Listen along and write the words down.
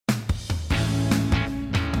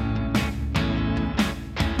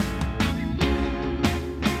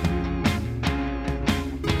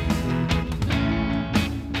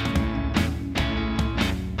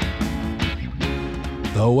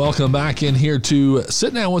Welcome back in here to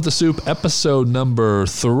Sit Down with the Supt, episode number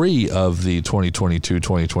 3 of the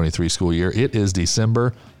 2022-2023 school year. It is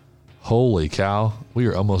December. Holy cow. We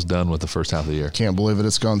are almost done with the first half of the year. Can't believe it.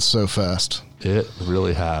 It's gone so fast. It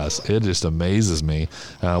really has. It just amazes me.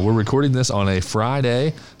 We're recording this on a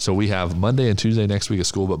Friday, so we have Monday and Tuesday next week at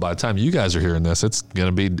school, but by the time you guys are hearing this, it's going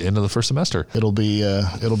to be end of the first semester. It'll be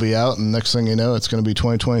out, and next thing you know, it's going to be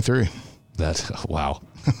 2023. Wow.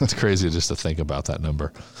 It's crazy just to think about that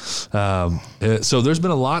number. So there's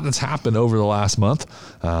been a lot that's happened over the last month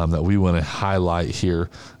that we want to highlight here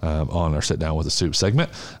on our Sit Down with the Supt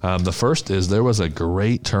segment. The first is there was a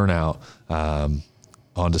great turnout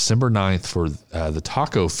on December 9th for the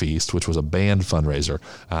Taco Feast, which was a band fundraiser.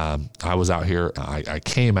 I was out here. I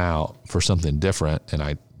came out for something different,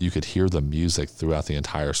 and you could hear the music throughout the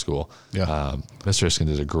entire school. Yeah. Mr. Hiskin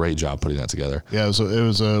did a great job putting that together. Yeah, it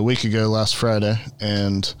was a week ago last Friday,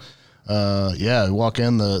 and walk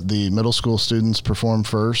in, the middle school students performed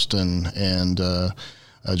first, and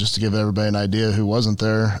just to give everybody an idea who wasn't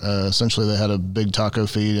there, essentially they had a big taco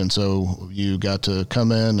feed, and so you got to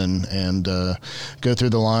come in and go through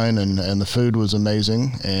the line, and the food was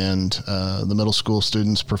amazing, and the middle school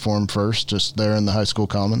students performed first just there in the high school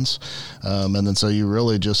commons, and then so you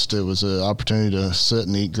really it was an opportunity to sit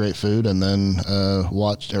and eat great food and then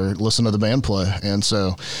watch or listen to the band play, and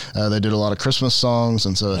so they did a lot of Christmas songs,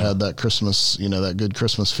 and so it had that Christmas, that good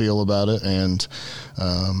Christmas feel about it, and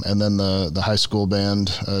then the high school band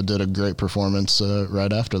did a great performance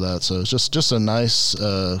right after that. So it's just a nice,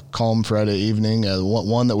 calm Friday evening.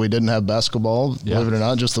 One that we didn't have basketball, believe it or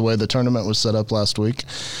not, just the way the tournament was set up last week,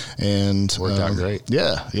 and worked out great.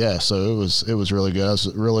 Yeah. So it was really good. I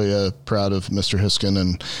was really proud of Mr.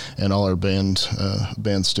 Hiskin and all our band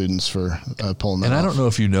students for pulling that off. And I don't know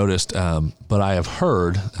if you noticed, but I have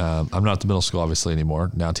heard. I'm not at the middle school obviously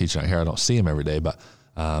anymore. Now teaching out here, I don't see him every day, but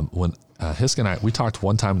when Hiskin and I, we talked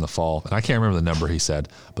one time in the fall, and I can't remember the number he said,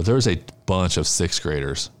 but there's a bunch of 6th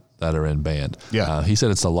graders that are in band. Yeah. He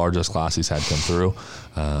said it's the largest class he's had come through.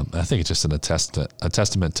 I think it's just a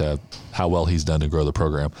testament to how well he's done to grow the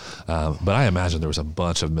program. But I imagine there was a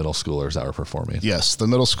bunch of middle schoolers that were performing. Yes, there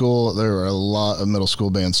are a lot of middle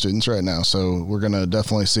school band students right now. So we're going to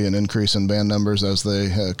definitely see an increase in band numbers as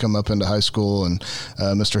they come up into high school. And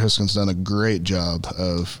Mr. Hiskin's done a great job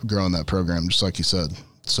of growing that program, just like you said.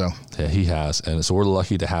 So yeah, he has, and so we're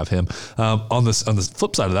lucky to have him. On the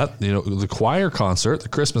flip side of that, the choir concert, the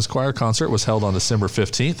Christmas choir concert, was held on December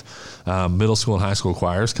 15th. Middle school and high school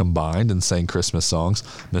choirs combined and sang Christmas songs.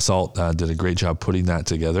 Miss Alt did a great job putting that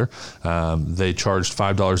together. They charged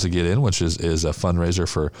 $5 to get in, which is a fundraiser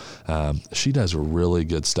for. She does really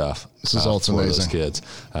good stuff. Mrs. Alt's for amazing. Those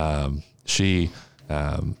kids.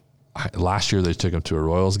 Last year they took him to a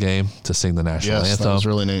Royals game to sing the national anthem. Yes, that was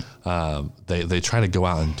really neat. They try to go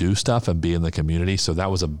out and do stuff and be in the community, so that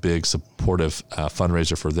was a big supportive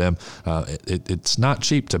fundraiser for them. It's not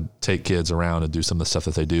cheap to take kids around and do some of the stuff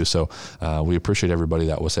that they do, so we appreciate everybody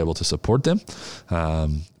that was able to support them.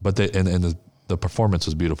 But the performance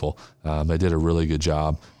was beautiful. They did a really good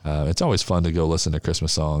job. It's always fun to go listen to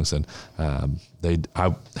Christmas songs, and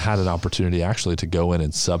I had an opportunity actually to go in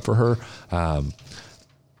and sub for her.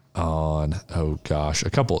 On a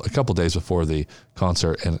couple days before the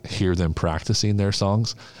concert, and hear them practicing their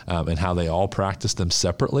songs and how they all practiced them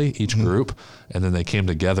separately, each group, and then they came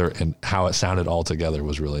together, and how it sounded all together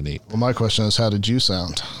was really neat. Well, my question is, how did you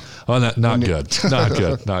sound? Oh, not good.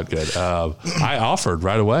 I offered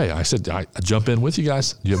right away. I said, I jump in with you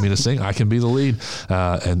guys. You want me to sing? I can be the lead.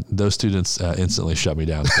 And those students instantly shut me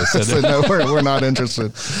down. They said, no, we're not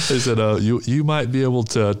interested. They said, you might be able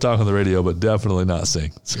to talk on the radio, but definitely not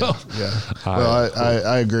sing. So, yeah. Well,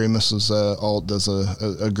 I agree. Mrs. Alt does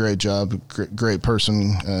a great job, great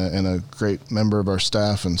person, and a great member of our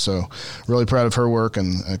staff. And so really proud of her work,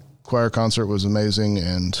 and a choir concert was amazing,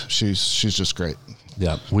 and she's just great.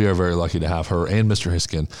 Yeah, we are very lucky to have her and Mr.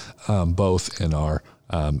 Hiskin both in our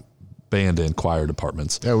band and choir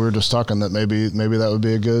departments. Yeah, we were just talking that maybe that would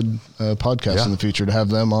be a good podcast in the future to have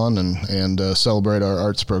them on and celebrate our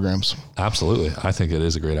arts programs. Absolutely. I think it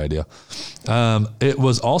is a great idea. It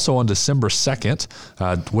was also on December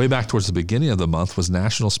 2nd, way back towards the beginning of the month, was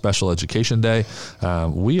National Special Education Day.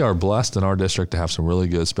 We are blessed in our district to have some really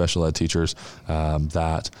good special ed teachers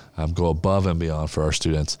that go above and beyond for our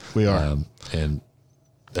students. We are. And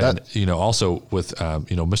also with,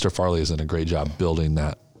 Mr. Farley has done a great job building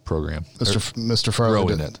that program. Mr. Farley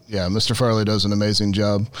growing it. Yeah, Mr. Farley does an amazing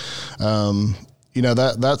job.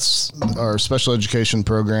 that's our special education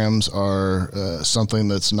programs are something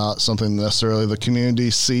that's not something necessarily the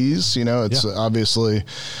community sees. It's obviously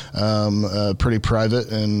pretty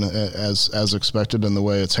private and as expected in the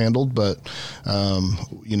way it's handled. But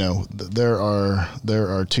there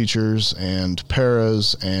are teachers and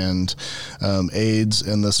paras and aides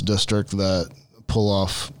in this district that pull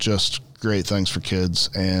off just great things for kids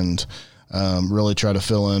and really try to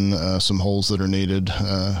fill in some holes that are needed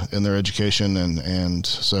in their education, and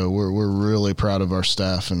so we're really proud of our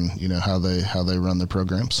staff and how they run their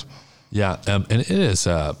programs. Yeah, and it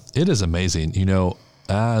is amazing.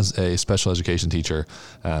 As a special education teacher,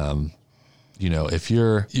 if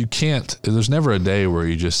you can't, there's never a day where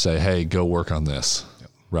you just say, "Hey, go work on this."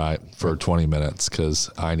 Right, for 20 minutes because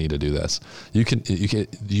I need to do this.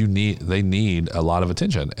 They need a lot of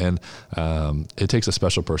attention, and it takes a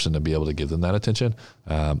special person to be able to give them that attention.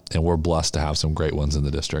 And we're blessed to have some great ones in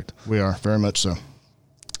the district. We are, very much so.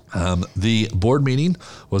 The board meeting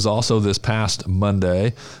was also this past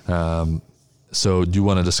Monday. So do you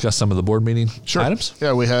want to discuss some of the board meeting items?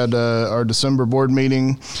 Yeah, we had our December board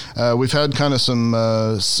meeting. We've had kind of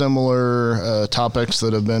some similar topics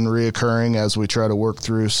that have been reoccurring as we try to work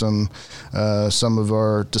through some of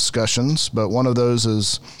our discussions. But one of those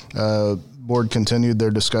is board continued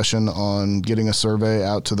their discussion on getting a survey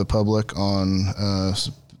out to the public on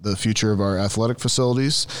the future of our athletic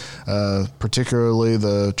facilities, particularly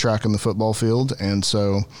the track and the football field. And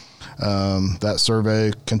so that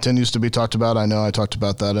survey continues to be talked about. I know I talked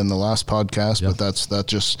about that in the last podcast,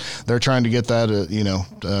 but they're trying to get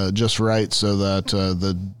that, just right so that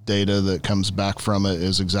the data that comes back from it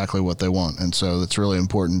is exactly what they want. And so it's really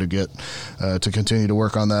important to get to continue to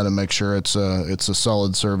work on that and make sure it's a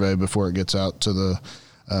solid survey before it gets out to the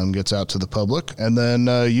public. And then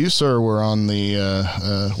you, sir, were on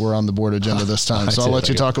the board agenda this time, so I'll let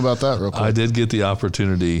you talk about that real quick. I did get the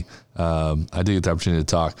opportunity. To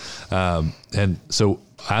talk. And so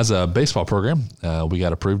as a baseball program, we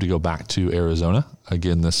got approved to go back to Arizona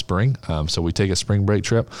again this spring. So we take a spring break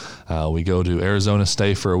trip. We go to Arizona,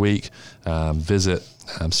 stay for a week, visit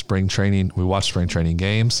spring training. We watch spring training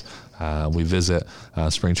games. We visit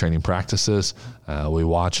spring training practices. We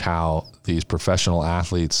watch how these professional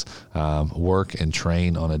athletes work and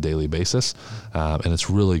train on a daily basis. And it's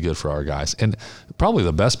really good for our guys. And probably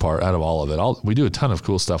the best part out of all of it, we do a ton of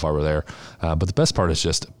cool stuff over there. But the best part is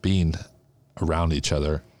just being around each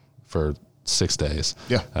other for 6 days.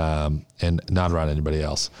 And not around anybody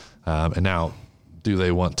else. And now, do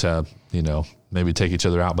they want to, maybe take each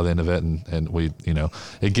other out by the end of it, and we,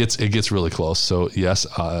 it gets really close. So yes,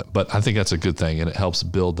 but I think that's a good thing, and it helps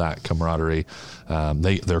build that camaraderie.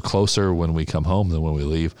 They're closer when we come home than when we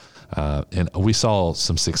leave, and we saw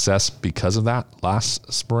some success because of that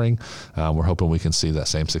last spring. We're hoping we can see that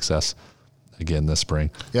same success again this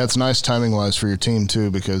spring. Yeah, it's nice timing wise for your team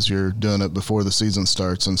too, because you're doing it before the season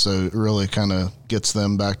starts, and so it really kind of gets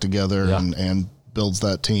them back together and builds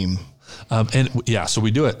that team. So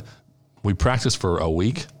we do it. We practice for a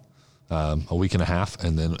week and a half,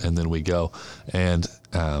 and then we go. And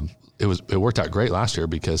it worked out great last year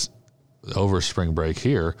because over spring break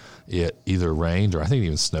here, it either rained or I think it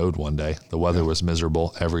even snowed one day. The weather was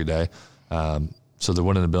miserable every day. So there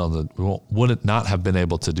wouldn't not have been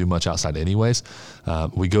able to do much outside anyways.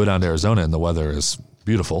 We go down to Arizona and the weather is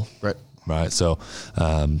beautiful. Right. So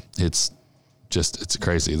it's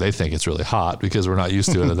crazy. They think it's really hot because we're not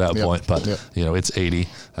used to it at that point, but it's 80,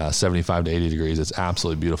 75 to 80 degrees. It's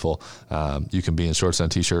absolutely beautiful. You can be in shorts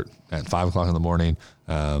and a t-shirt at 5:00 in the morning.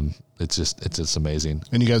 It's just amazing.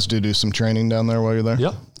 And you guys do some training down there while you're there?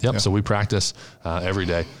 Yep. Yeah. So we practice every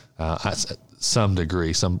day. At some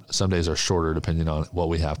degree, some days are shorter depending on what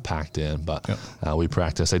we have packed in, but we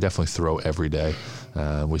practice. They definitely throw every day.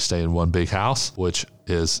 We stay in one big house, which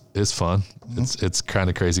is fun. Mm-hmm. It's kind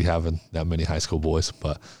of crazy having that many high school boys,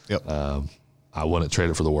 but I wouldn't trade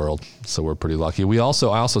it for the world. So we're pretty lucky. I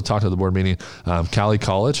also talked at the board meeting. Cali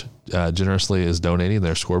College generously is donating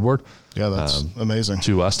their scoreboard. Yeah, that's amazing.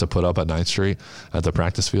 To us to put up at 9th Street at the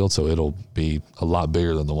practice field. So it'll be a lot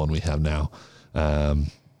bigger than the one we have now.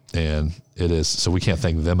 And it is, so we can't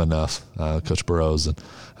thank them enough, Coach Burrows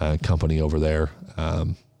and company over there.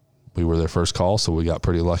 We were their first call, so we got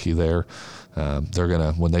pretty lucky there. They're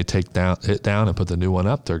gonna, when they take it down and put the new one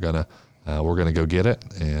up, we're gonna go get it,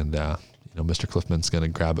 and Mr. Cliffman's gonna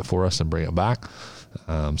grab it for us and bring it back.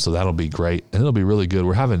 So that'll be great, and it'll be really good.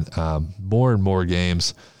 We're having more and more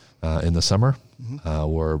games in the summer.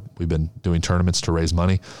 Where we've been doing tournaments to raise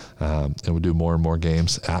money, and we do more and more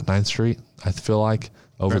games at 9th Street, I feel like,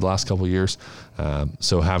 over the last couple of years.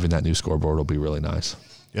 So having that new scoreboard will be really nice.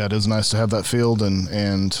 Yeah, it is nice to have that field and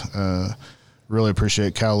really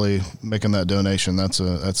appreciate Cowley making that donation.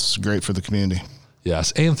 That's great for the community.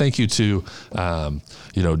 Yes, and thank you to,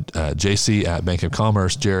 JC at Bank of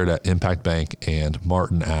Commerce, Jared at Impact Bank, and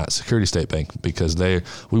Martin at Security State Bank, because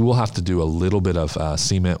we will have to do a little bit of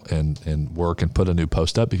cement and work and put a new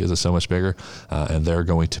post up because it's so much bigger, and they're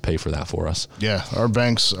going to pay for that for us. Yeah, our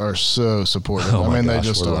banks are so supportive. They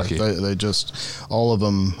just are. They just, all of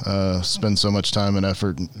them spend so much time and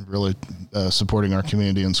effort really supporting our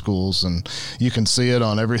community and schools, and you can see it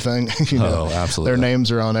on everything. Absolutely. Their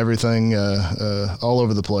names are on everything. All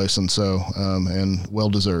over the place, and so and well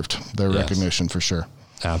deserved their recognition for sure.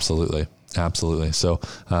 Absolutely. So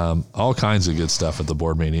all kinds of good stuff at the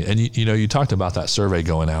board meeting. And you talked about that survey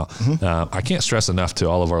going out. Mm-hmm. I can't stress enough to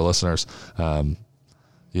all of our listeners,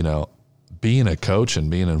 being a coach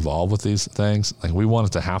and being involved with these things, like, we want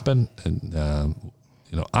it to happen. And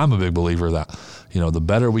I'm a big believer that the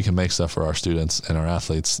better we can make stuff for our students and our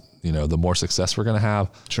athletes, the more success we're going to have.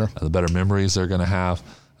 Sure. The better memories they're going to have.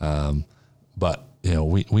 But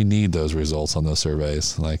we need those results on those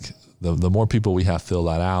surveys. Like, the more people we have fill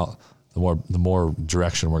that out, the more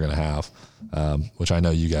direction we're going to have, which I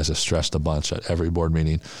know you guys have stressed a bunch at every board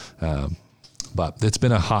meeting. But it's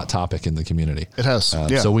been a hot topic in the community. It has.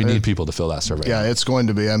 So we need people to fill that survey. Yeah, it's going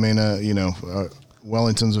to be. I mean,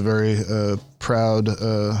 Wellington's a very proud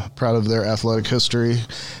of their athletic history,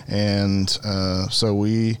 and so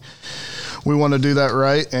we want to do that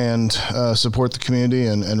right and support the community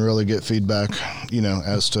and really get feedback,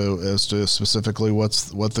 as to specifically what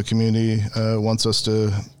the community wants us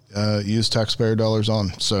to use taxpayer dollars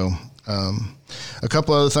on. So a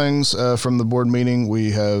couple other things from the board meeting.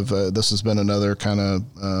 We have this has been another kind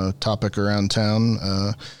of topic around town.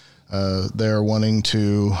 They're wanting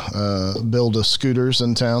to build a Scooters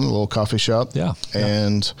in town, a little coffee shop. Yeah.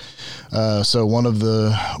 And so one of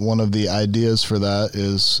the ideas for that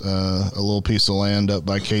is a little piece of land up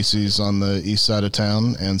by Casey's on the east side of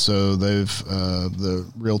town. And so the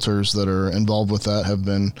realtors that are involved with that have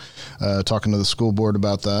been talking to the school board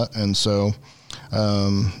about that. And so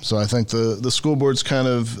I think the school board's kind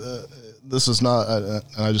of this is not,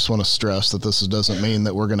 I just want to stress that this doesn't mean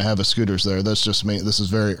that we're going to have a Scooters there. That's just this is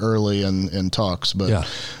very early in talks, but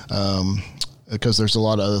because there's a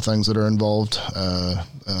lot of other things that are involved.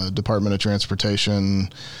 Department of Transportation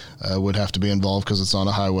would have to be involved because it's on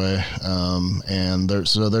a highway, and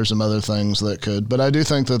there's some other things that could. But I do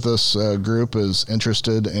think that this group is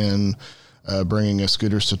interested in bringing a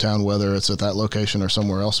Scooters to town, whether it's at that location or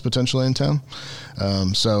somewhere else potentially in town. I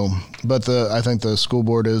think the school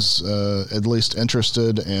board is at least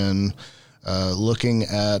interested in looking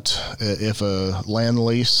at if a land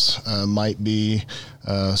lease might be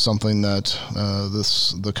something that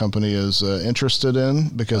the company is interested in,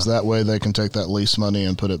 because that way they can take that lease money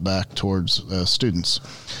and put it back towards students.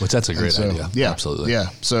 Which that's a great idea. Yeah, absolutely. Yeah.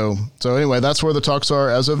 So anyway, that's where the talks are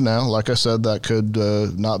as of now. Like I said, that could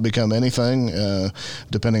not become anything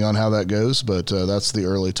depending on how that goes, but that's the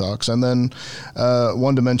early talks. And then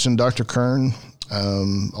wanted to mention Dr. Kern.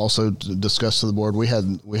 Also discussed to the board, we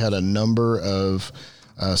had a number of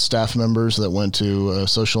staff members that went to a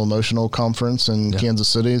social emotional conference in Kansas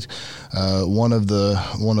City. One of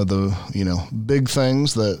the big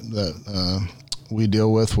things that we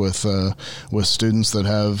deal with students that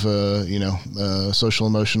have social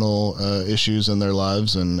emotional issues in their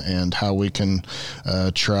lives, and how we can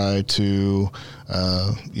try to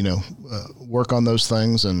work on those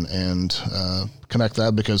things and connect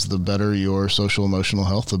that, because the better your social emotional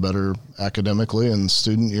health, the better academically and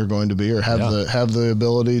student you're going to be, or have the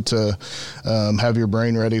ability to have your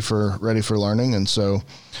brain ready for learning. And so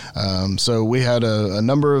we had a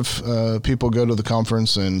number of people go to the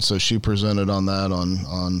conference, and so she presented on that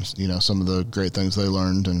on some of the great things they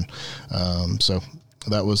learned, and so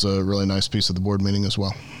that was a really nice piece of the board meeting as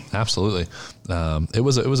well. Absolutely. It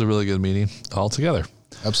was a really good meeting altogether.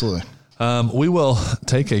 Absolutely. We will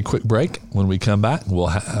take a quick break. When we come back, we'll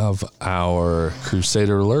have our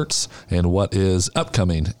Crusader alerts and what is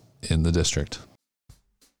upcoming in the district.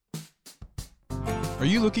 Are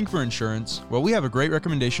you looking for insurance? Well, we have a great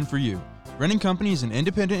recommendation for you. Renning Company is an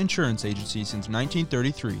independent insurance agency since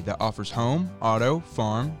 1933 that offers home, auto,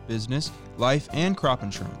 farm, business, life, and crop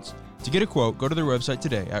insurance. To get a quote, go to their website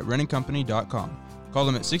today at renningcompany.com. Call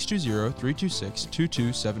them at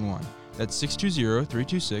 620-326-2271. That's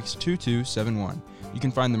 620-326-2271. You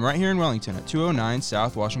can find them right here in Wellington at 209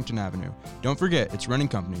 South Washington Avenue. Don't forget, it's Renning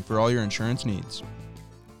Company for all your insurance needs.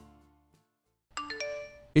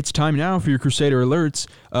 It's time now for your Crusader alerts.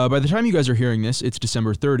 By the time you guys are hearing this, it's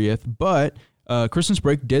December 30th, but Christmas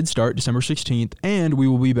break did start December 16th, and we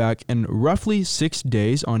will be back in roughly 6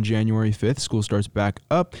 days on January 5th. School starts back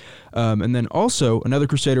up. And then also, another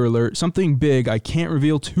Crusader alert, something big, I can't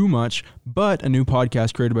reveal too much, but a new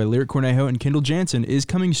podcast created by Lyric Cornejo and Kendall Jansen is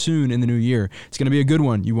coming soon in the new year. It's going to be a good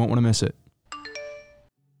one. You won't want to miss it.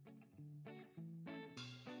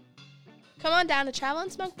 Come on down to Travel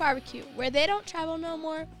and Smoke Barbecue, where they don't travel no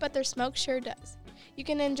more, but their smoke sure does. You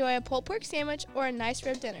can enjoy a pulled pork sandwich or a nice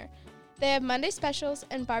rib dinner. They have Monday specials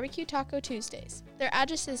and barbecue taco Tuesdays. Their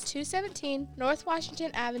address is 217 North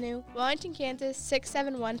Washington Avenue, Wellington, Kansas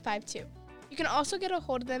 67152. You can also get a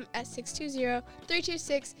hold of them at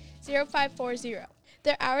 620-326-0540.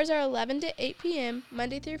 Their hours are 11 to 8 p.m.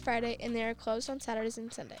 Monday through Friday, and they are closed on Saturdays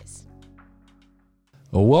and Sundays.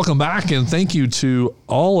 Well, welcome back, and thank you to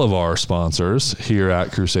all of our sponsors here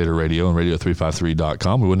at Crusader Radio and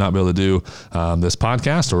radio353.com. We would not be able to do this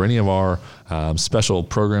podcast or any of our special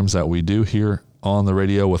programs that we do here on the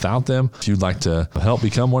radio without them. If you'd like to help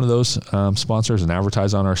become one of those sponsors and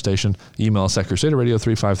advertise on our station, email us at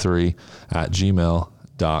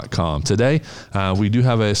crusaderradio353@gmail.com. Today, we do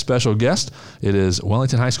have a special guest. It is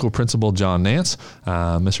Wellington High School Principal John Nance.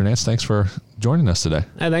 Mr. Nance, thanks for joining us today.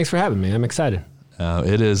 Hey, thanks for having me. I'm excited.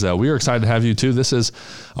 We are excited to have you too. This is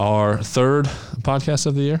our third podcast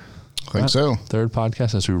of the year. I think so. Third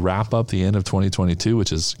podcast as we wrap up the end of 2022,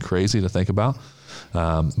 which is crazy to think about.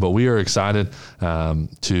 But we are excited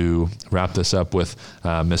to wrap this up with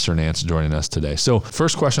Mr. Nance joining us today. So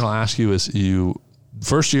first question I'll ask you is,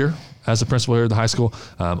 first year as a principal here at the high school,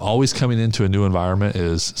 always coming into a new environment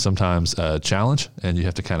is sometimes a challenge, and you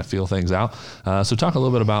have to kind of feel things out. So talk a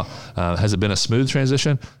little bit about, has it been a smooth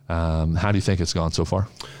transition? How do you think it's gone so far?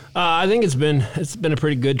 I think it's been a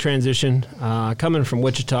pretty good transition. Coming from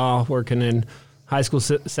Wichita, working in high school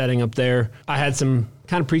setting up there, I had some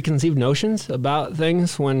kind of preconceived notions about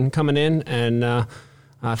things when coming in, and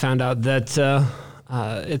I found out that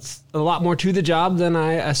it's a lot more to the job than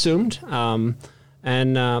I assumed.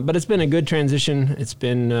 But it's been a good transition. It's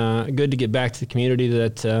been good to get back to the community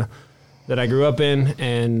that I grew up in,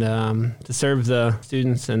 and to serve the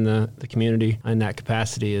students and the community in that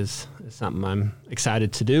capacity is something I'm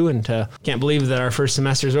excited to do, and can't believe that our first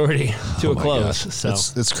semester is already to a close. Gosh. So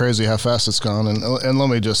it's crazy how fast it's gone, and let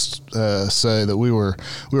me just say that we were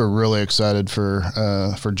really excited for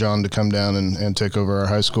John to come down and take over our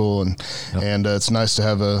high school, and it's nice to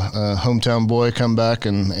have a hometown boy come back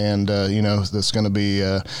and that's going to be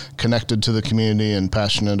connected to the community and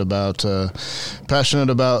passionate about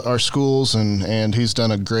our schools, and he's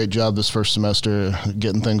done a great job this first semester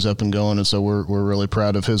getting things up and going, and so we're really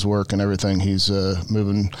proud of his work and everything he's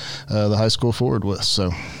moving the high school forward with. So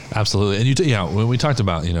absolutely. And when we talked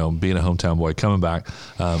about being a hometown boy coming back,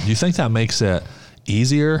 do you think that makes it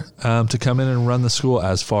easier to come in and run the school,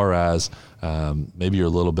 as far as maybe you're a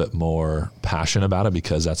little bit more passionate about it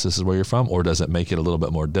because this is where you're from, or does it make it a little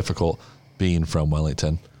bit more difficult being from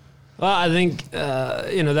Wellington? Well, I think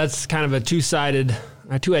that's kind of a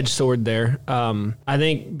two-edged sword there. I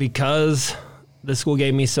think because the school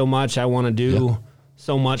gave me so much, I want to do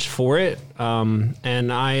so much for it,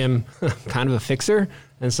 and I am kind of a fixer,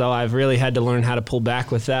 and so I've really had to learn how to pull back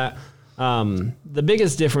with that. The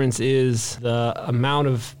biggest difference is the amount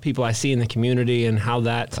of people I see in the community and how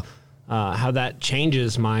that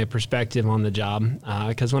changes my perspective on the job.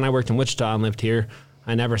 Because when I worked in Wichita and lived here,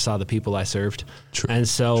 I never saw the people I served. True. And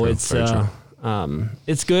so it's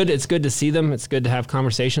good. It's good to see them. It's good to have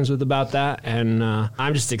conversations about that. And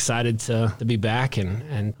I'm just excited to be back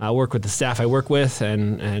and work with the staff I work with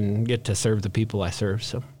and get to serve the people I serve.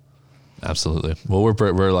 So. Absolutely. Well, we're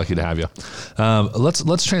very lucky to have you.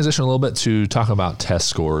 Let's transition a little bit to talk about test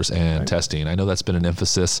scores and testing. I know that's been an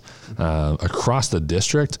emphasis across the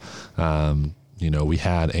district. We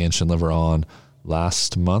had Ann Schindliver on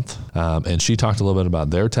last month, and she talked a little bit about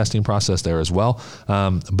their testing process there as well.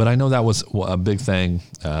 But I know that was a big thing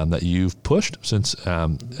that you've pushed since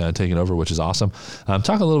taking over, which is awesome.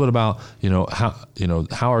 Talk a little bit about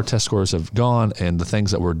how our test scores have gone and the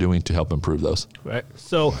things that we're doing to help improve those. Right.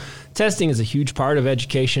 So testing is a huge part of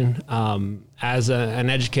education. As an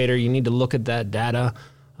educator, you need to look at that data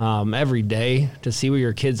every day to see where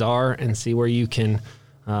your kids are and see where you can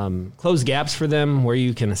close gaps for them, where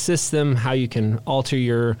you can assist them, how you can alter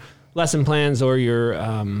your lesson plans or your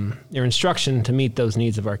instruction to meet those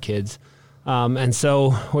needs of our kids. And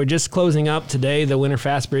so we're just closing up today the Winter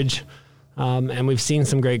Fast Bridge, and we've seen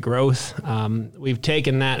some great growth. We've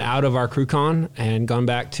taken that out of our CrewCon and gone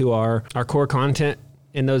back to our core content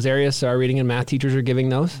in those areas. So our reading and math teachers are giving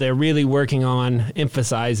those. They're really working on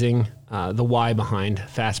emphasizing the why behind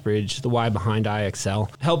FastBridge, the why behind IXL,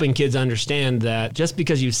 helping kids understand that just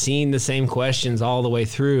because you've seen the same questions all the way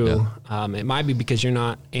through, it might be because you're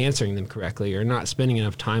not answering them correctly or not spending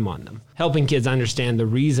enough time on them. Helping kids understand the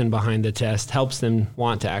reason behind the test helps them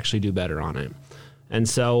want to actually do better on it. And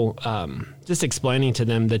so just explaining to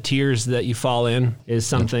them the tiers that you fall in is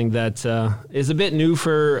something that is a bit new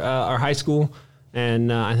for our high school,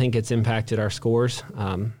 and I think it's impacted our scores.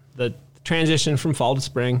 The transition from fall to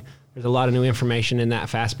spring, there's a lot of new information in that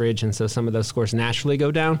FastBridge, and so some of those scores naturally go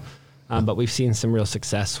down, but we've seen some real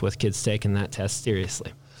success with kids taking that test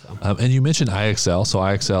seriously. So. And you mentioned IXL. So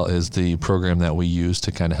IXL is the program that we use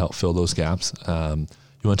to kind of help fill those gaps.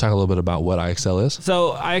 You want to talk a little bit about what IXL is?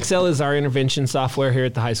 So IXL is our intervention software here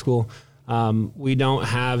at the high school. We don't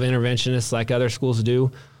have interventionists like other schools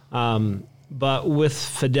do, but with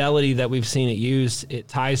fidelity that we've seen it used, it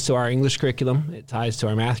ties to our English curriculum, it ties to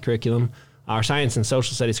our math curriculum, our science and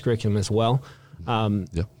social studies curriculum as well.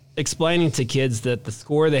 Explaining to kids that the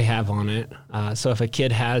score they have on it, so if a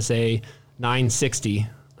kid has a 960,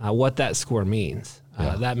 what that score means.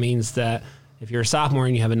 That means that if you're a sophomore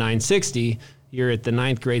and you have a 960, you're at the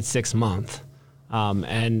 9th grade 6th month.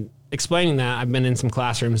 And explaining that, I've been in some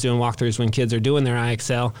classrooms doing walkthroughs when kids are doing their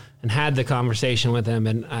IXL and had the conversation with them.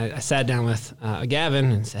 And I sat down with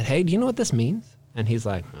Gavin and said, hey, do you know what this means? And he's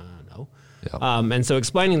like, no. And so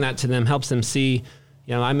explaining that to them helps them see,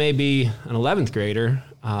 I may be an 11th grader,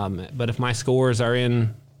 but if my scores are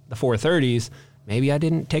in the 430s, maybe I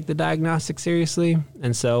didn't take the diagnostic seriously.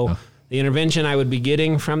 And so the intervention I would be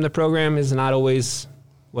getting from the program is not always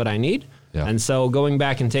what I need. And so going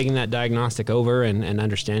back and taking that diagnostic over and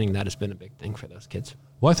understanding that has been a big thing for those kids.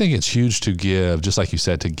 Well, I think it's huge to give, just like you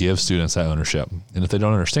said, to give students that ownership. And if they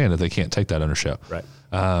don't understand it, they can't take that ownership. Right.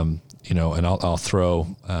 And I'll throw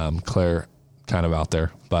Claire kind of out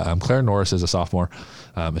there, but Claire Norris is a sophomore,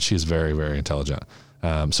 and she's very, very intelligent.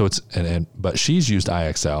 So it's but she's used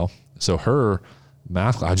IXL. So her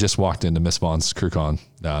math, I just walked into Miss Vaughn's CrewCon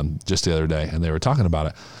just the other day, and they were talking about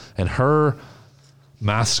it, and her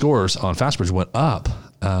math scores on FastBridge went up,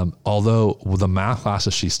 although the math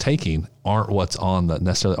classes she's taking aren't what's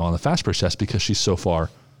necessarily on the FastBridge test because she's so far,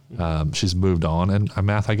 she's moved on. And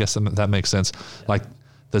math, I guess that makes sense. Like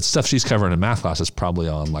the stuff she's covering in math class is probably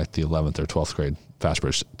on like the 11th or 12th grade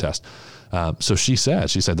FastBridge test. So she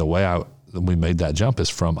said the way we made that jump is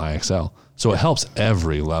from IXL. So it helps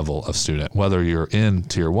every level of student, whether you're in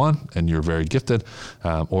tier 1 and you're very gifted,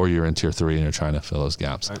 or you're in tier 3 and you're trying to fill those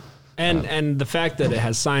gaps. Right. And the fact that it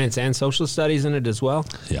has science and social studies in it as well.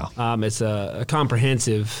 It's a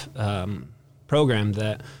comprehensive program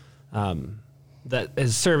that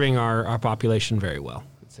is serving our population very well.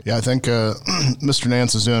 Yeah, I think Mr.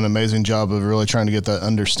 Nance is doing an amazing job of really trying to get that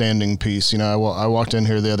understanding piece. I walked in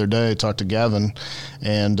here the other day, talked to Gavin,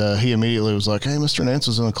 and he immediately was like, "Hey, Mr. Nance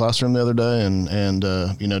was in the classroom the other day, and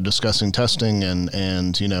discussing testing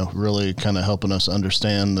and really kind of helping us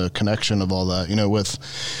understand the connection of all that.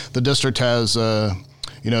 With the district has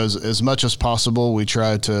as much as possible, we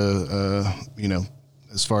try to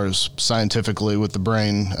as far as scientifically with the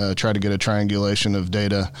brain, try to get a triangulation of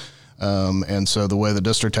data." And so the way the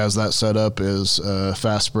district has that set up is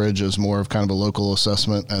FastBridge is more of kind of a local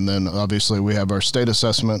assessment. And then obviously we have our state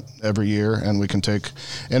assessment every year, and we can take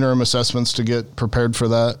interim assessments to get prepared for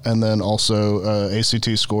that. And then also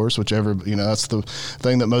ACT scores, that's the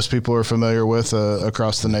thing that most people are familiar with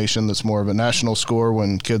across the nation. That's more of a national score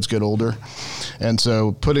when kids get older. And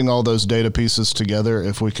so putting all those data pieces together,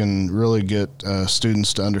 if we can really get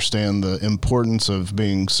students to understand the importance of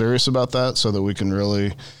being serious about that so that we can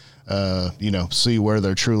really see where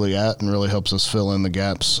they're truly at, and really helps us fill in the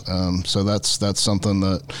gaps. So that's something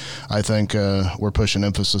that I think we're pushing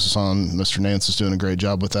emphasis on. Mr. Nance is doing a great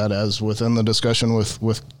job with that, as within the discussion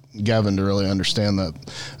with Gavin, to really understand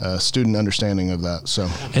that student understanding of that. So,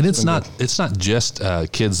 and it's not just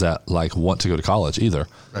kids that want to go to college either.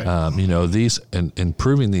 Right. These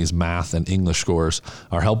improving these math and English scores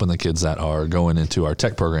are helping the kids that are going into our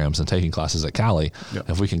tech programs and taking classes at Cali. Yep.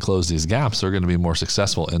 If we can close these gaps, they're going to be more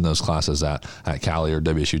successful in those classes at Cali or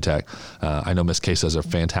WSU Tech. I know Ms. Case does a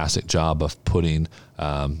fantastic job of putting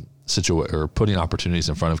putting opportunities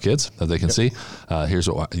in front of kids that they can see. Here's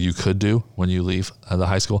what you could do when you leave the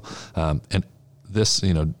high school. And this,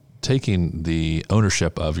 taking the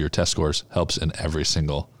ownership of your test scores helps in every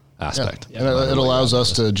single aspect. Yeah. And it allows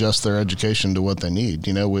us to adjust their education to what they need.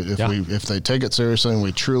 If they take it seriously and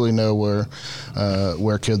we truly know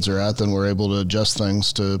where kids are at, then we're able to adjust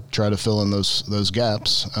things to try to fill in those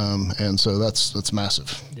gaps. And so that's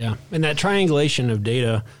massive. Yeah. And that triangulation of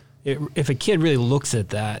data, if a kid really looks at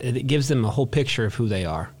that, it gives them a whole picture of who they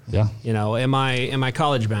are. Yeah. You know, am I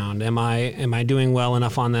college bound? Am I doing well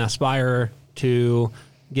enough on the Aspire to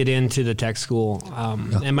get into the tech school?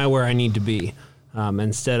 Am I where I need to be?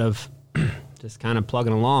 Instead of just kind of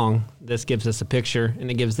plugging along, this gives us a picture,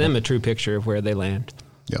 and it gives them a true picture of where they land.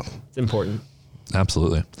 Yeah. It's important.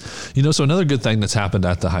 Absolutely. You know, so another good thing that's happened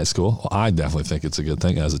at the high school, well, I definitely think it's a good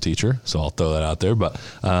thing as a teacher, so I'll throw that out there, but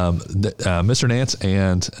Mr. Nance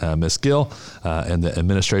and Miss Gill and the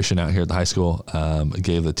administration out here at the high school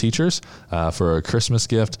gave the teachers for a Christmas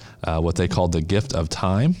gift what they called the gift of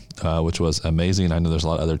time, which was amazing. I know there's a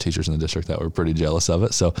lot of other teachers in the district that were pretty jealous of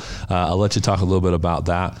it, so I'll let you talk a little bit about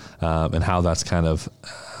that and how that's kind of,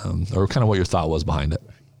 or kind of what your thought was behind it.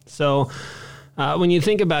 So when you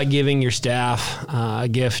think about giving your staff a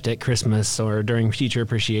gift at Christmas or during teacher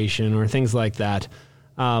appreciation or things like that,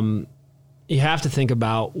 you have to think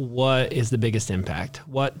about what is the biggest impact.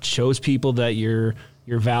 What shows people that you're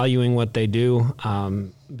valuing what they do?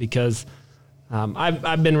 Because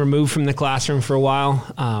I've been removed from the classroom for a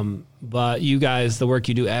while, but you guys, the work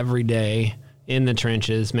you do every day in the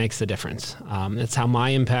trenches makes the difference. It's how my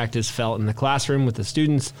impact is felt in the classroom with the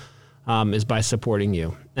students. Is by supporting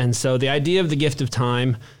you. And so the idea of the gift of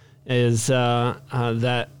time is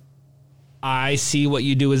that I see what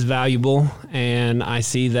you do as valuable, and I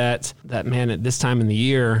see that man, at this time in the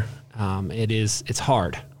year, it's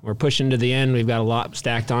hard. We're pushing to the end. We've got a lot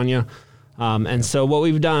stacked on you. And so what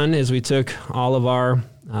we've done is we took all of our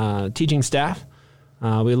teaching staff.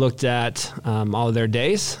 We looked at all of their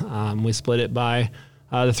days. We split it by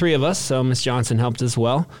the three of us, so Ms. Johnson helped as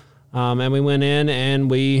well. And we went in and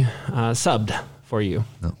we subbed for you.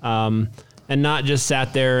 And not just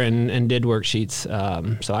sat there and did worksheets.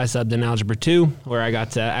 So I subbed in Algebra 2, where I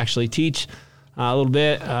got to actually teach a little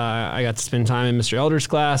bit. I got to spend time in Mr. Elder's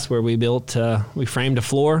class, where we framed a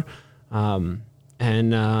floor.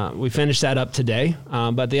 And we finished that up today.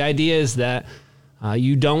 But the idea is that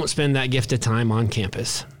you don't spend that gift of time on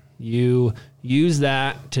campus. You use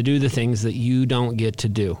that to do the things that you don't get to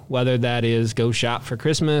do, whether that is go shop for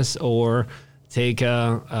Christmas or take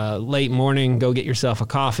a late morning, go get yourself a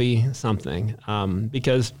coffee, something.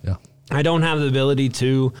 Because I don't have the ability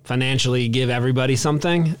to financially give everybody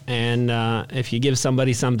something. And if you give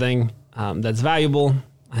somebody something that's valuable,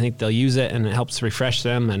 I think they'll use it, and it helps refresh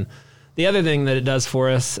them. And the other thing that it does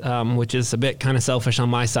for us, which is a bit kind of selfish on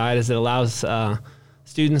my side, is it allows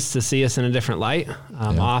students to see us in a different light.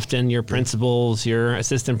 Often your principals, your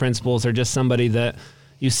assistant principals are just somebody that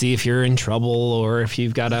you see if you're in trouble or if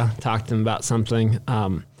you've got to talk to them about something.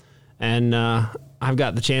 And I've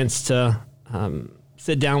got the chance to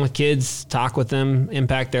sit down with kids, talk with them,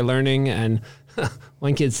 impact their learning. And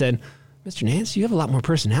one kid said, "Mr. Nance, you have a lot more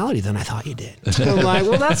personality than I thought you did." So I'm like,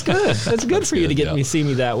 well, that's good. That's good for you to get me, see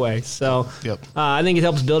me that way. So I think it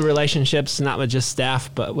helps build relationships, not with just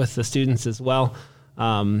staff, but with the students as well.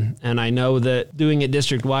 And I know that doing it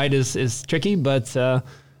district-wide is tricky, but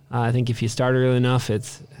I think if you start early enough,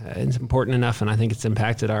 it's important enough, and I think it's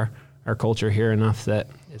impacted our culture here enough that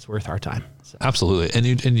it's worth our time. So. Absolutely.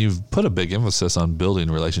 And you've put a big emphasis on building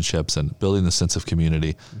relationships and building the sense of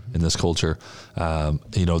community in this culture. And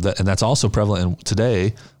that's also prevalent. And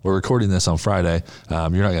today, we're recording this on Friday. You're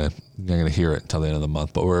not going to hear it until the end of the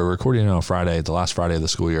month, but we're recording it on Friday, the last Friday of the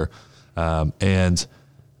school year.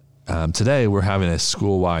 Today we're having a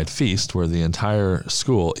school-wide feast where the entire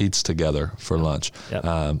school eats together for lunch,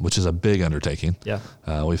 which is a big undertaking.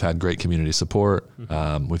 We've had great community support.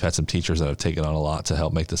 We've had some teachers that have taken on a lot to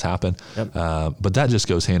help make this happen. But that just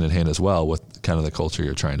goes hand in hand as well with kind of the culture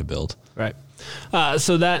you're trying to build. Right.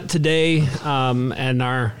 So that today, and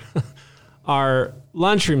our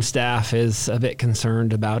lunchroom staff is a bit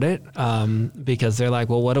concerned about it because they're like,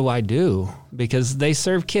 well, what do I do? Because they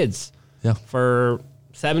serve kids for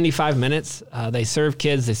 75 minutes. They serve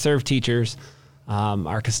kids, they serve teachers.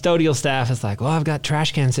 Our custodial staff is like, well, I've got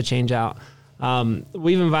trash cans to change out.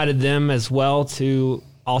 We've invited them as well to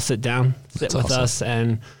all sit down, sit with us,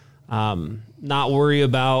 and not worry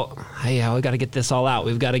about, hey, we got to get this all out.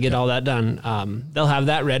 We've got to get all that done. They'll have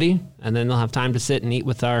that ready, and then they'll have time to sit and eat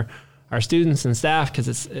with our students and staff, because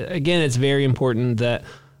it's very important that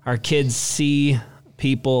our kids see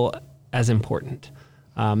people as important.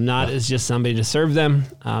 Not as just somebody to serve them,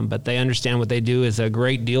 but they understand what they do is a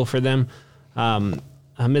great deal for them.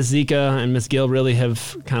 Ms. Zika and Ms. Gill really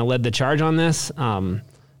have kind of led the charge on this, and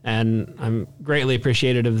I'm greatly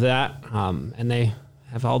appreciative of that. And they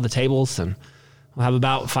have all the tables, and we'll have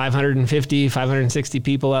about 550, 560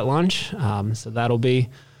 people at lunch. So it'll be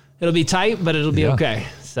tight, but it'll be okay.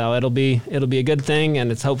 So it'll be a good thing,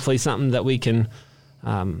 and it's hopefully something that we can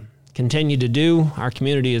continue to do. Our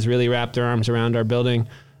community has really wrapped their arms around our building.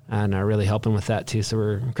 and are really helping with that too. So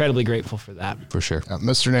we're incredibly grateful for that. For sure.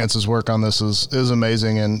 Mr. Nance's work on this is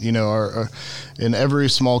amazing. And, our in every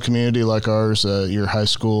small community like ours, your high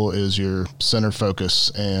school is your center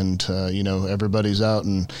focus. And, everybody's out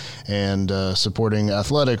and supporting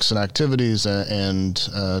athletics and activities and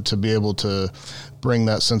to be able to bring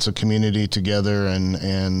that sense of community together and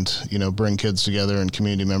bring kids together and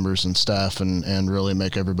community members and staff and really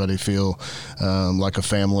make everybody feel like a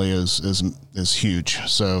family is huge.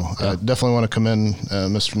 So I definitely want to commend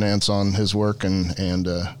Mr. Nance on his work and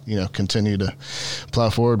continue to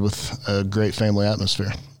plow forward with a great family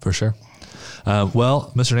atmosphere. For sure.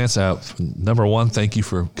 Well, Mr. Nance, number one, thank you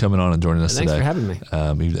for coming on and joining us Thanks today. Thanks for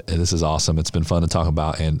having me. This is awesome. It's been fun to talk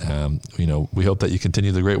about, and we hope that you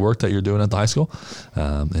continue the great work that you're doing at the high school.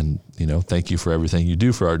 And thank you for everything you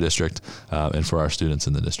do for our district and for our students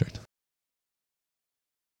in the district.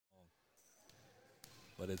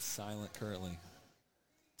 But it's silent currently.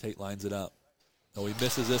 Tate lines it up. Oh, he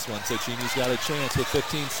misses this one, so Cheney's got a chance with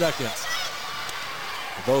 15 seconds.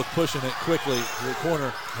 They're both pushing it quickly to the corner.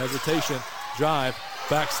 Hesitation. Drive,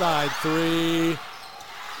 backside, three.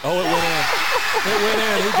 Oh, it went in. It went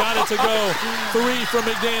in. He got it to go. Three from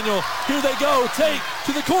McDaniel. Here they go. Tate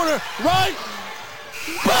to the corner. Right.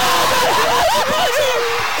 Boom!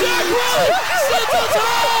 Jack Wright sends us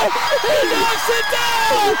home. He knocks it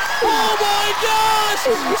down. Oh my gosh!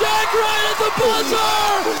 Jack Wright at the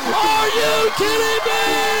buzzer. Are you kidding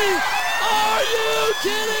me? Are you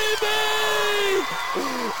kidding me?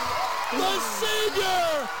 The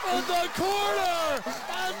senior in the corner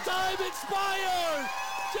as time expired.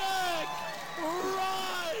 Jack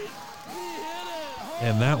Wright. He hit it home.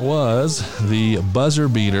 And that was the buzzer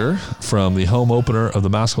beater from the home opener of the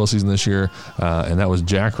basketball season this year. And that was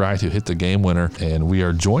Jack Wright who hit the game winner. And we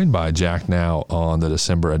are joined by Jack now on the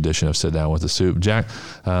December edition of Sit Down with the Supt. Jack,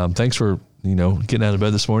 thanks for getting out of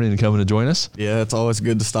bed this morning and coming to join us. Yeah, it's always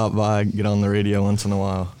good to stop by, get on the radio once in a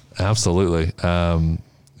while. Absolutely.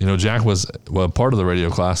 Jack was part of the radio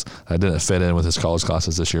class. I didn't fit in with his college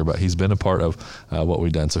classes this year, but he's been a part of what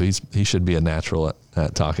we've done. So he should be a natural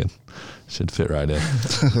at talking. Should fit right in.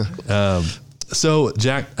 So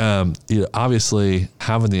Jack, obviously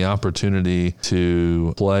having the opportunity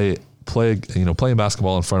to playing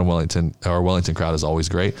basketball in front of Wellington crowd is always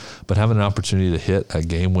great, but having an opportunity to hit a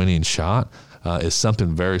game-winning shot is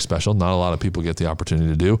something very special. Not a lot of people get the opportunity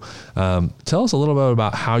to do. Tell us a little bit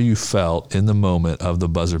about how you felt in the moment of the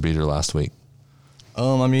buzzer beater last week.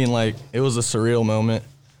 It was a surreal moment.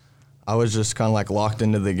 I was just kind of locked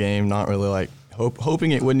into the game, not really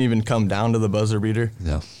hoping it wouldn't even come down to the buzzer beater.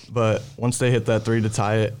 Yeah. But once they hit that three to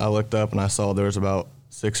tie it, I looked up and I saw there was about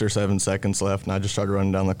 6 or 7 seconds left, and I just started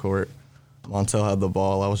running down the court. Montel had the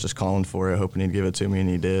ball. I was just calling for it, hoping he'd give it to me, and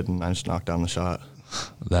he did, and I just knocked down the shot.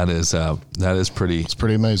 That is pretty. It's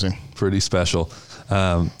pretty amazing. Pretty special.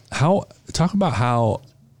 Talk about how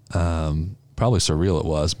probably surreal it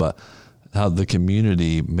was, but how the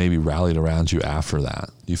community maybe rallied around you after that.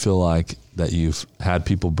 You feel like that you've had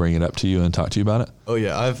people bring it up to you and talk to you about it? Oh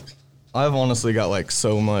yeah, I've honestly got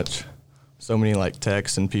so many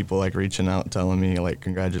texts and people reaching out telling me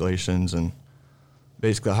congratulations and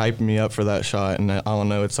basically hyping me up for that shot. And I don't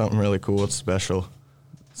know, it's something really cool. It's special.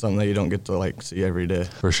 Something that you don't get to see every day.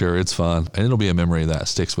 For sure. It's fun. And it'll be a memory that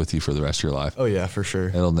sticks with you for the rest of your life. Oh yeah, for sure.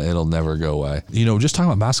 It'll never go away. Just talking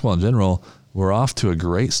about basketball in general, we're off to a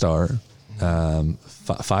great start.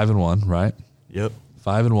 5-1, right? Yep.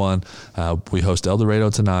 5-1. We host El Dorado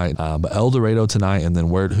tonight, and then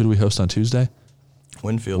who do we host on Tuesday?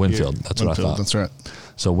 Winfield. That's what I thought. That's right.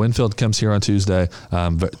 So Winfield comes here on Tuesday.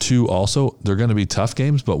 But they're going to be tough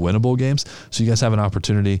games, but winnable games. So you guys have an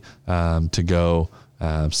opportunity to go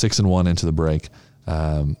 6-1 into the break.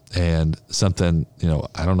 And something,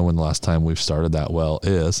 I don't know when the last time we've started that well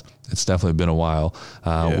is. It's definitely been a while.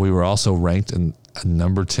 We were also ranked in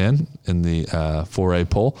number 10 in the 4A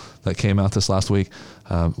poll that came out this last week.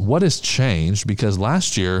 What has changed? Because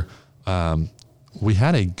last year we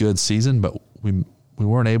had a good season, but we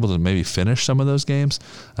weren't able to maybe finish some of those games.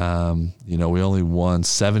 We only won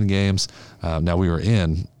 7 games. Now we were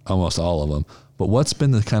in almost all of them. But what's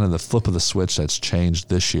been the kind of the flip of the switch that's changed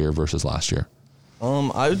this year versus last year?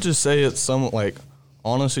 I would just say it's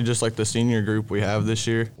honestly just the senior group we have this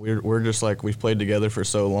year. We're just we've played together for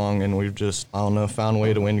so long, and we've just, found a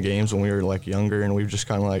way to win games when we were younger, and we've just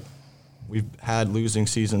kind of we've had losing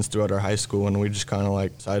seasons throughout our high school, and we just kind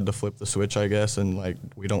of decided to flip the switch, I guess, and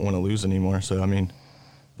we don't want to lose anymore. So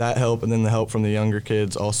that help, and then the help from the younger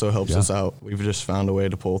kids also helps us out. We've just found a way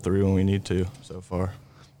to pull through when we need to so far.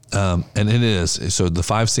 And it is. So the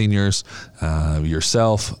 5 seniors,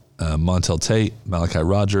 yourself, Montel Tate, Malachi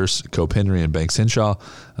Rogers, Cope Henry, and Banks Henshaw,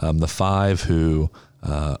 the 5 who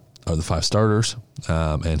are the 5 starters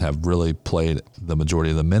and have really played the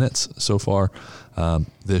majority of the minutes so far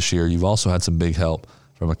this year. You've also had some big help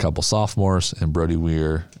from a couple sophomores and Brody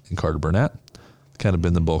Weir and Carter Burnett. Kind of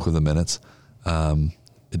been the bulk of the minutes.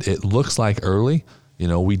 It looks like early,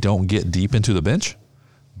 we don't get deep into the bench,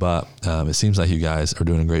 but it seems like you guys are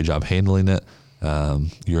doing a great job handling it.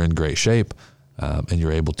 You're in great shape, and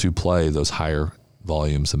you're able to play those higher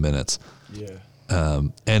volumes of minutes. Yeah.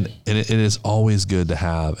 And it is always good to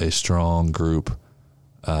have a strong group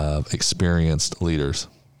of experienced leaders.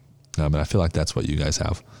 And I feel like that's what you guys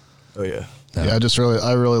have. Oh, yeah. Yeah,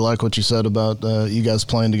 I really like what you said about you guys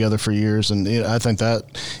playing together for years, and I think that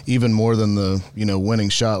even more than the winning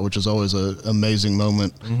shot, which is always an amazing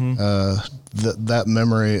moment. That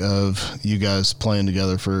memory of you guys playing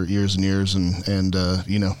together for years and years, and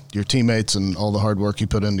your teammates and all the hard work you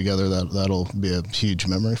put in together, that'll be a huge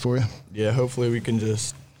memory for you. Yeah, hopefully we can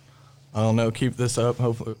just keep this up.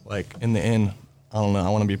 Hopefully, in the end, I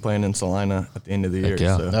want to be playing in Salina at the end of the year.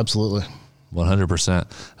 Yeah, so. Absolutely.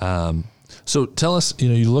 100%. So tell us,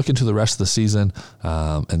 you look into the rest of the season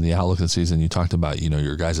and the outlook of the season. You talked about,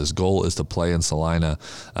 your guys' goal is to play in Salina.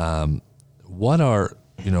 What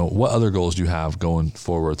other goals do you have going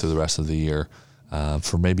forward through the rest of the year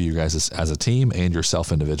for maybe you guys as a team and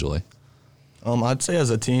yourself individually? I'd say as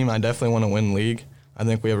a team, I definitely want to win league. I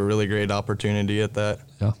think we have a really great opportunity at that.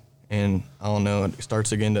 Yeah. And it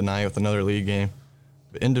starts again tonight with another league game.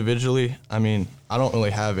 But individually, I don't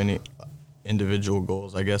really have any individual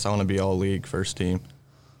goals. I guess I want to be all league first team,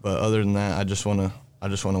 but other than that, I just want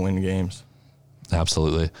to win games.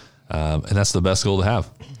 Absolutely. And that's the best goal to have.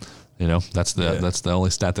 That's the only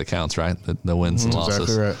stat that counts, right? The wins and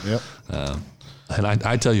losses. Exactly right. Yep. And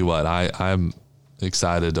I tell you what, I'm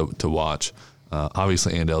excited to watch.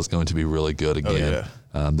 Obviously, Andale is going to be really good again.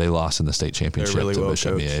 Oh, yeah. They lost in the state championship really to well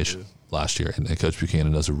Bishop coached, Miege too. last year, and Coach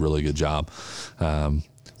Buchanan does a really good job.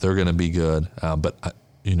 They're going to be good, but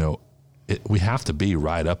we have to be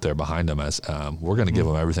right up there behind them as we're going to give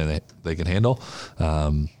them everything they can handle.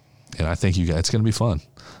 And I think it's going to be fun.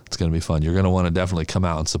 It's going to be fun. You're going to want to definitely come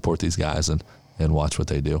out and support these guys and watch what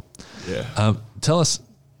they do. Yeah. Tell us,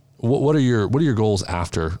 what are your goals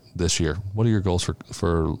after this year? What are your goals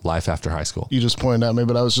for life after high school? You just pointed at me,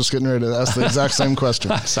 but I was just getting ready to ask the exact same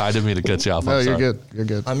question. Sorry, I didn't mean to cut you off. No, you're good. You're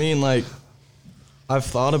good. I've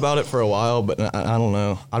thought about it for a while, but I don't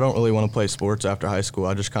know. I don't really want to play sports after high school.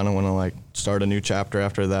 I just kind of want to start a new chapter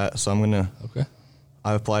after that. So I'm going to. Okay.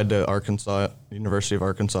 I applied to University of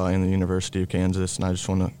Arkansas and the University of Kansas, and I just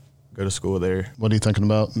want to go to school there. What are you thinking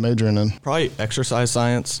about majoring in? Probably exercise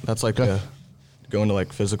science. That's going to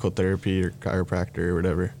physical therapy or chiropractor or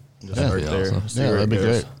whatever. Just start there. Awesome. See Yeah, where that'd it be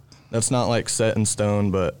goes. great. That's not set in stone,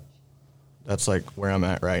 but that's where I'm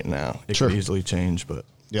at right now. It Sure. could easily change, but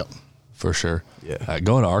Yep. For sure. Yeah.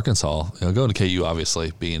 Going to Arkansas, going to KU,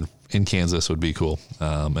 obviously being in Kansas would be cool.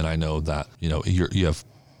 And I know that, you have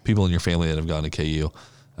people in your family that have gone to KU.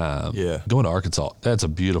 Yeah. Going to Arkansas, that's a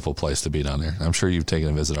beautiful place to be down there. I'm sure you've taken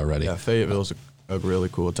a visit already. yeah, Fayetteville's a really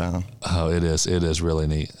cool town. Oh, it is. It is really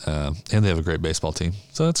neat. And they have a great baseball team.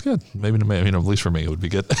 So it's good. Maybe at least for me, it would be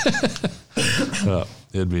good.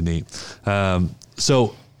 It'd be neat.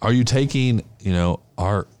 So are you taking,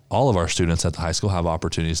 all of our students at the high school have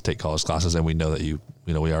opportunities to take college classes, and we know that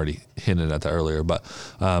we already hinted at that earlier, but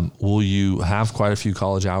will you have quite a few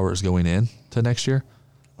college hours going in to next year?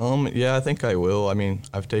 Yeah, I think I will.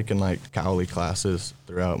 I've taken Cowley classes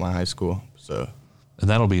throughout my high school, so. And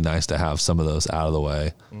that'll be nice to have some of those out of the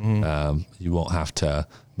way. You won't have to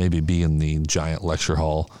maybe be in the giant lecture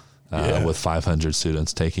hall with 500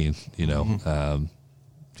 students taking,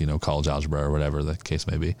 college algebra or whatever the case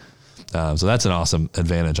may be. So that's an awesome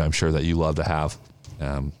advantage, I'm sure, that you love to have,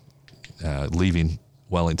 leaving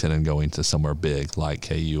Wellington and going to somewhere big like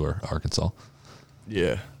KU or Arkansas.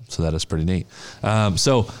 Yeah. So that is pretty neat.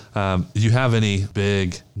 Do you have any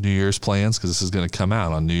big New Year's plans? Because this is going to come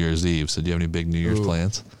out on New Year's Eve. So do you have any big New Year's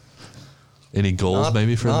plans? Any goals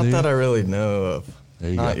maybe for the Not New that Year? I really know of. There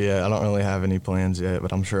you Not go. yet. I don't really have any plans yet,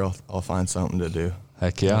 but I'm sure I'll find something to do.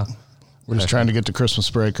 Heck yeah. We're just trying to get to Christmas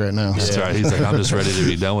break right now. That's right. He's like, I'm just ready to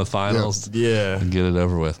be done with finals Yeah. and get it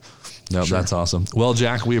over with. No, That's awesome. Well,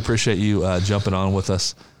 Jack, we appreciate you jumping on with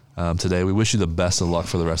us today. We wish you the best of luck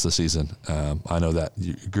for the rest of the season. I know that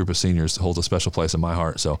your group of seniors holds a special place in my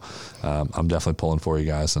heart, so I'm definitely pulling for you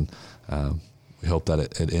guys, and we hope that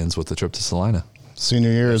it ends with the trip to Salina.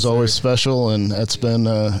 Senior year is always special, and it's been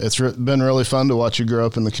really fun to watch you grow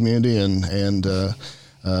up in the community, and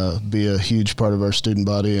be a huge part of our student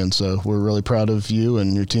body. And so we're really proud of you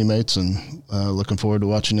and your teammates, and looking forward to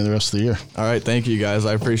watching you the rest of the year. All right. Thank you, guys.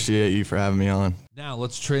 I appreciate you for having me on. Now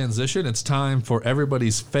let's transition. It's time for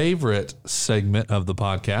everybody's favorite segment of the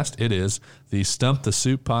podcast. It is the Stump the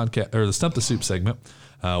Supt podcast, or the Stump the Supt segment.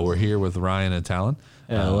 We're here with Ryan and Talon.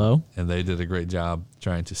 Hello. And they did a great job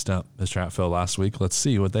trying to stump Mr. Hatfield last week. Let's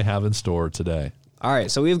see what they have in store today. All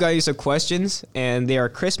right, so we've got you some questions, and they are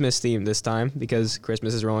Christmas themed this time because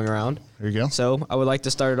Christmas is rolling around. There you go. So I would like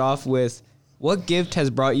to start it off with, what gift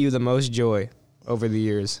has brought you the most joy over the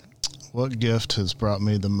years? What gift has brought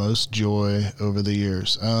me the most joy over the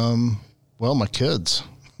years? Well, my kids.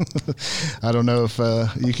 I don't know if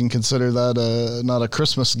you can consider that not a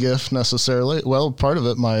Christmas gift necessarily. Well, part of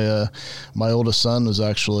it, my oldest son was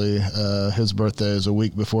actually his birthday is a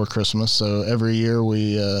week before Christmas, so every year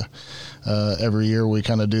we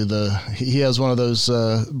kind of do he has one of those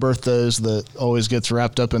birthdays that always gets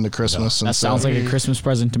wrapped up into Christmas. That sounds like a Christmas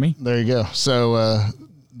present to me. There you go. So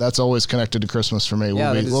that's always connected to Christmas for me.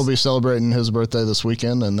 Yeah, we'll be celebrating his birthday this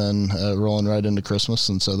weekend, and then rolling right into Christmas.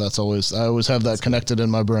 And so I always have that connected in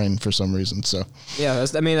my brain for some reason. So yeah,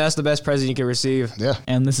 that's the best present you can receive. Yeah.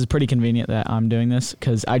 And this is pretty convenient that I'm doing this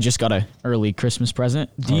because I just got an early Christmas present.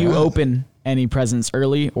 Do you open any presents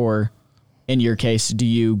early, or in your case, do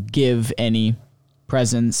you give any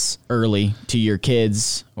presents early to your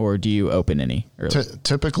kids, or do you open any early?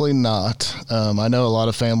 Typically not. I know a lot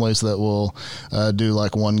of families that will do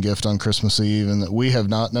like one gift on Christmas Eve, and that we have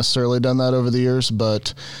not necessarily done that over the years,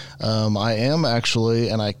 but I am actually,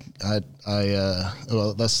 and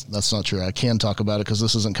well, that's not true. I can talk about it because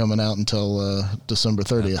this isn't coming out until December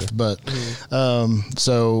 30th. But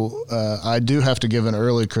so I do have to give an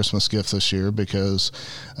early Christmas gift this year because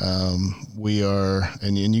we are,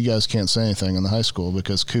 and you guys can't say anything in the high school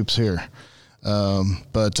because Coop's here.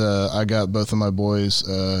 But I got both of my boys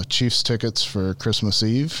Chiefs tickets for Christmas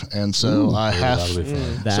Eve, and so I have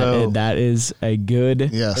that is a good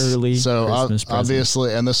early Christmas present.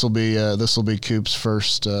 Obviously, and this will be Coop's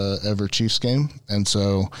first ever Chiefs game, and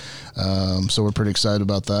so we're pretty excited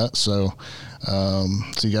about that. So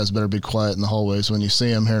you guys better be quiet in the hallways when you see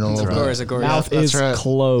him here in a little bit. Of course. Mouth is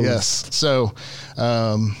closed. Yes. So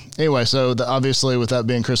anyway, obviously with that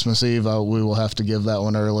being Christmas Eve, we will have to give that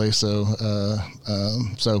one early.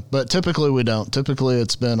 But typically we don't. Typically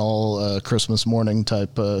it's been all Christmas morning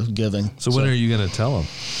type giving. So when are you going to tell them?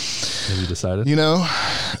 Have you decided?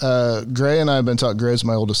 Gray and I have been talking. Gray's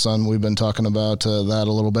my oldest son. We've been talking about that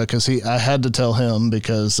a little bit because I had to tell him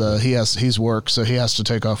because he's work, so he has to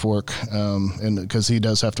take off work, and because he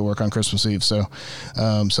does have to work on Christmas Eve. So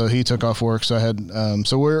he took off work. So I had.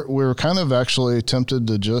 So we're kind of actually tempted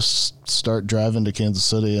to just start driving to Kansas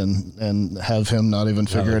City and have him not even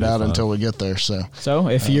figure it out until we get there. So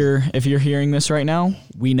if you're hearing this right now,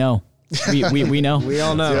 we know. We know. We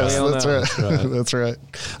all know. Yes, we all that's know. right. That's right.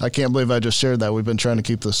 I can't believe I just shared that. We've been trying to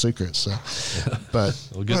keep this secret. So, but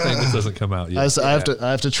well, good thing this doesn't come out yet. I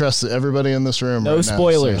have to trust everybody in this room. No right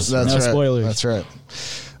spoilers. Now, so No spoilers. That's right.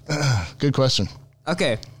 Good question.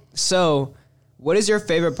 Okay, so what is your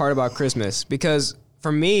favorite part about Christmas? Because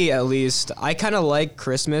for me, at least, I kind of like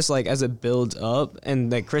Christmas like as it builds up,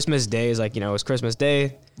 and like Christmas Day is like it's Christmas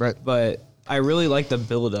Day, right? But I really like the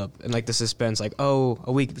build up and like the suspense, like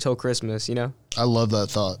a week till Christmas, I love that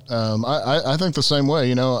thought. I think the same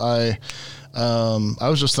way. I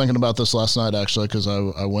was just thinking about this last night actually because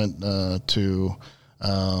I went to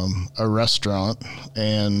a restaurant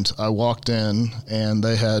and I walked in and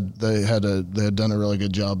they had done a really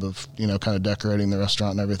good job of kind of decorating the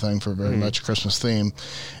restaurant and everything for very much a Christmas theme.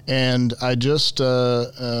 And I just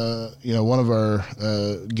one of our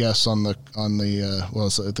guests on the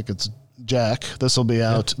I think it's Jack. This will be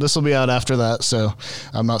out. This will be out after that, so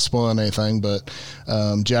I'm not spoiling anything. But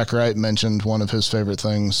Jack Wright mentioned one of his favorite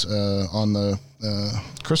things on the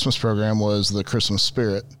Christmas program was the Christmas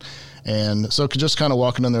spirit. And so just kind of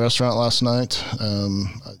walking in the restaurant last night,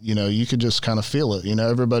 you could just kind of feel it.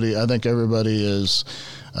 I think everybody is.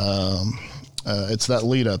 It's that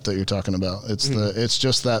lead up that you're talking about. It's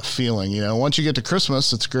just that feeling. Once you get to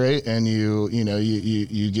Christmas, it's great, and you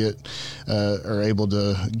get are able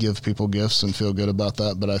to give people gifts and feel good about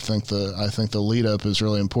that. But I think the lead up is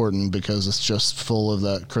really important because it's just full of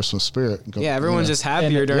that Christmas spirit. Yeah, everyone's just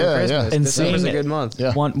happier during Christmas. Yeah. And December's a good month.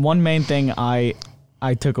 Yeah. One main thing I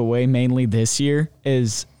took away mainly this year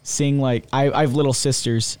is seeing I have little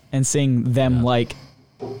sisters and seeing them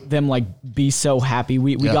be so happy.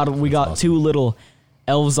 We got awesome. 2 little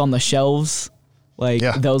elves on the shelves like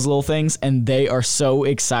those little things, and they are so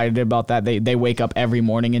excited about that. They wake up every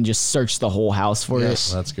morning and just search the whole house for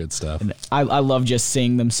it. That's good stuff. And I love just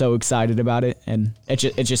seeing them so excited about it, and it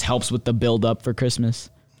just helps with the build up for Christmas.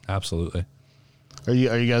 Absolutely. Are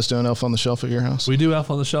you guys doing Elf on the Shelf at your house? We do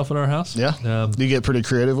Elf on the Shelf at our house. Yeah. Do you get pretty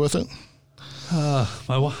creative with it?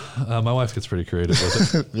 My wife gets pretty creative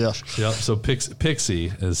with it. Yeah. Yep. So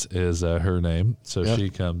Pixie is her name. So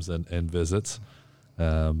she comes and visits.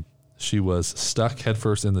 She was stuck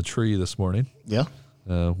headfirst in the tree this morning. Yeah.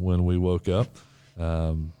 When we woke up,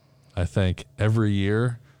 I think every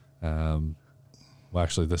year. Well,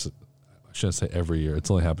 actually, I shouldn't say every year.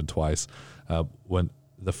 It's only happened twice. When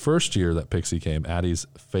the first year that Pixie came, Addie's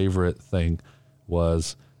favorite thing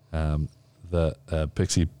was the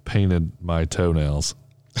Pixie painted my toenails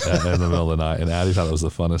in the middle of the night, and Addie thought it was the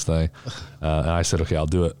funnest thing. And I said, okay, I'll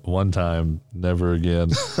do it one time, never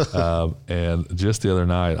again. And just the other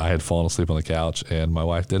night, I had fallen asleep on the couch, and my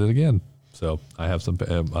wife did it again. So I have some.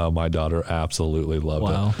 My daughter absolutely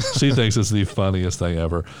loved it. She thinks it's the funniest thing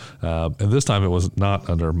ever. And this time, it was not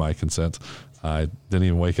under my consent. I didn't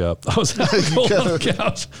even wake up. I was out cold on the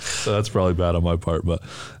couch, so that's probably bad on my part. But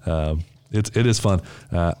it is fun.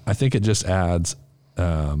 I think it just adds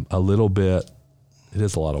a little bit. It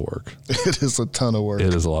is a lot of work. It is a ton of work.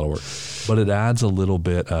 It is a lot of work, but it adds a little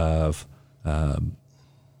bit of,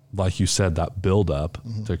 like you said, that build up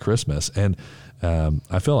to Christmas. And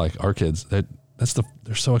I feel like our kids, they're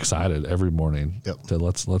so excited every morning to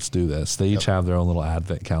let's do this. They each have their own little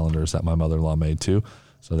advent calendars that my mother-in-law made too.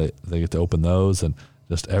 So they get to open those and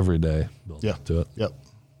just every day build up to it. Yep.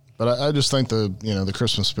 But I just think the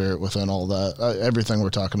Christmas spirit within all that, everything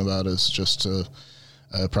we're talking about is just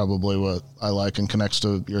probably what I like and connects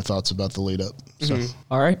to your thoughts about the lead up. So.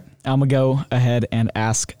 All right. I'm going to go ahead and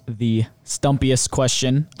ask the stumpiest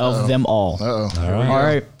question of them all. Uh-oh. All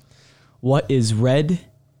right. What is red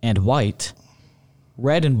and white,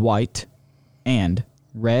 red and white, and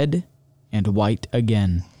red and white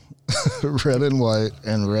again? Red and white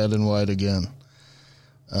and red and white again.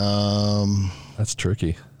 That's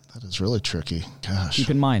tricky. That is really tricky. Gosh. Keep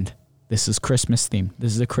in mind, this is Christmas themed.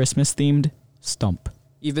 This is a Christmas themed stump.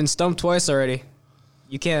 You've been stumped twice already.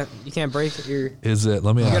 You can't break your. Is it?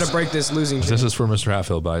 Let me ask. You gotta break this losing. This is for Mr.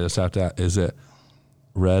 Hatfield, but I just have to ask, is it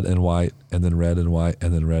red and white and then red and white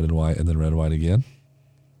and then red and white and then red and white again?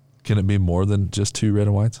 Can it be more than just two red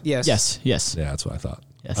and whites? Yes. Yes. Yeah, that's what I thought.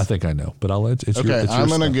 Yes. I think I know, but I'll let it's okay, your I'm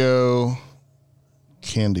going to stuff. go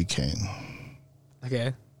candy cane.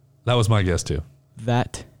 Okay. That was my guess too.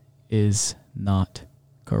 That is not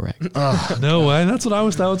correct. No way. That's what I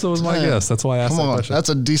was. That was my guess. That's why I asked Come that on. question. That's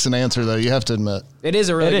a decent answer, though. You have to admit. It is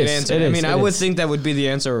a really It good is. answer. It I is. mean, It I would is. think that would be the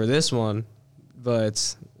answer over this one, but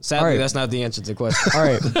sadly, All right. that's not the answer to the question. All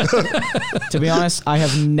right. To be honest, I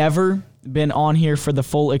have never been on here for the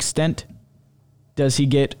full extent. Does he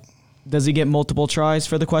get multiple tries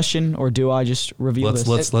for the question, or do I just reveal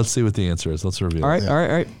this? Let's see what the answer is. Let's review. All right, it. all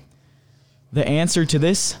right. The answer to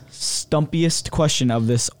this stumpiest question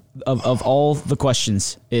of all the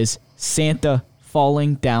questions is Santa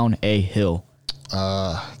falling down a hill.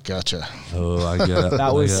 Gotcha. Oh, I get it.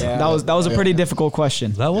 That was a pretty difficult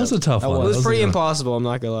question. That was a tough one. It was That pretty a- impossible. I'm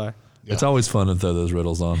not gonna lie. It's always fun to throw those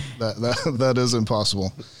riddles on. That is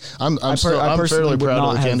impossible. I'm personally fairly would proud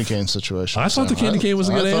not of the candy have- cane situation. I thought the candy cane was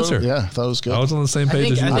a good answer. Yeah, I thought it was good. I was on the same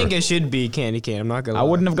page as you. I were. think it should be candy cane. I'm not gonna lie. I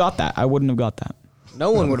wouldn't have got that.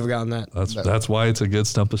 No one would have gotten that. That's why it's a good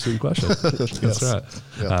stump of seed question. That's Yes. right.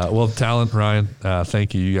 Yeah. Well, Talent, Ryan,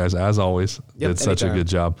 thank you. You guys, as always, did such a anytime. good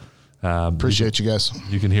job. Appreciate you guys.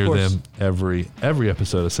 You can hear course. them every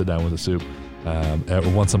episode of Sit Down with the Soup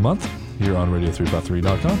once a month here on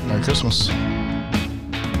radio353.com. Merry Christmas.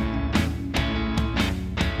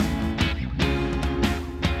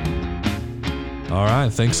 All right.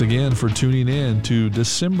 Thanks again for tuning in to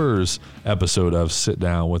December's episode of Sit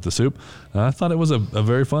Down with the Soup. I thought it was a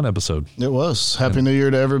very fun episode. It was. Happy New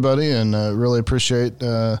Year to everybody, and really appreciate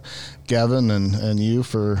Gavin and you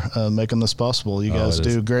for making this possible. You guys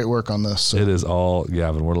do great work on this. So. It is all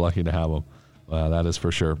Gavin. We're lucky to have him. That is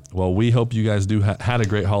for sure. Well, we hope you guys had a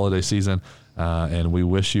great holiday season, and we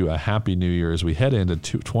wish you a happy New Year as we head into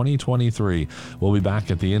 2023. We'll be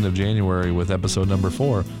back at the end of January with episode number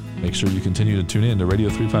 4. Make sure you continue to tune in to Radio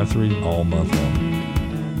 353 all month long.